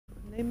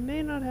They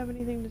may not have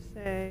anything to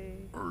say.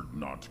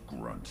 Urdnot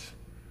Grunt.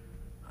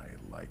 I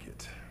like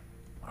it.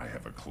 I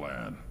have a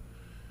clan.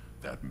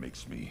 That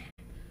makes me...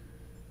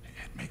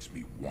 It makes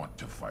me want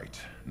to fight,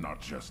 not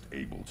just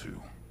able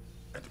to.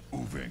 And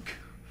Uvink,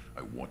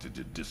 I wanted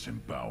to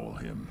disembowel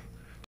him.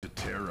 To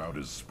tear out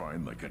his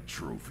spine like a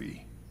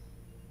trophy.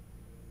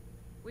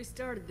 We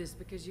started this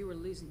because you were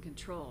losing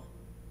control.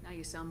 Now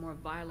you sound more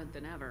violent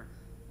than ever.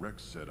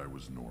 Rex said I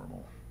was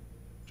normal.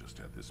 Just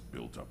had this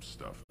built-up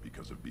stuff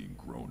because of being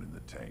grown in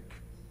the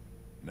tank.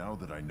 Now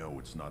that I know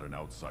it's not an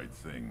outside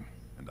thing,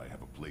 and I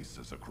have a place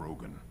as a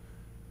Krogan,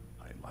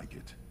 I like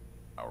it.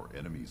 Our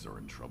enemies are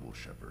in trouble,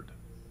 Shepard,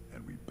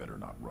 and we better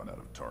not run out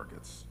of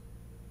targets.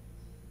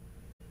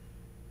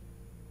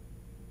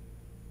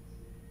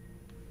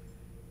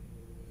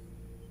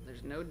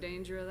 There's no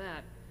danger of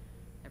that.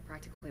 They're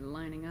practically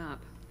lining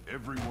up.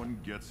 Everyone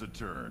gets a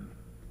turn.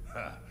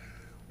 Ha!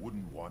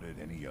 Wouldn't want it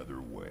any other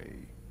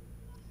way.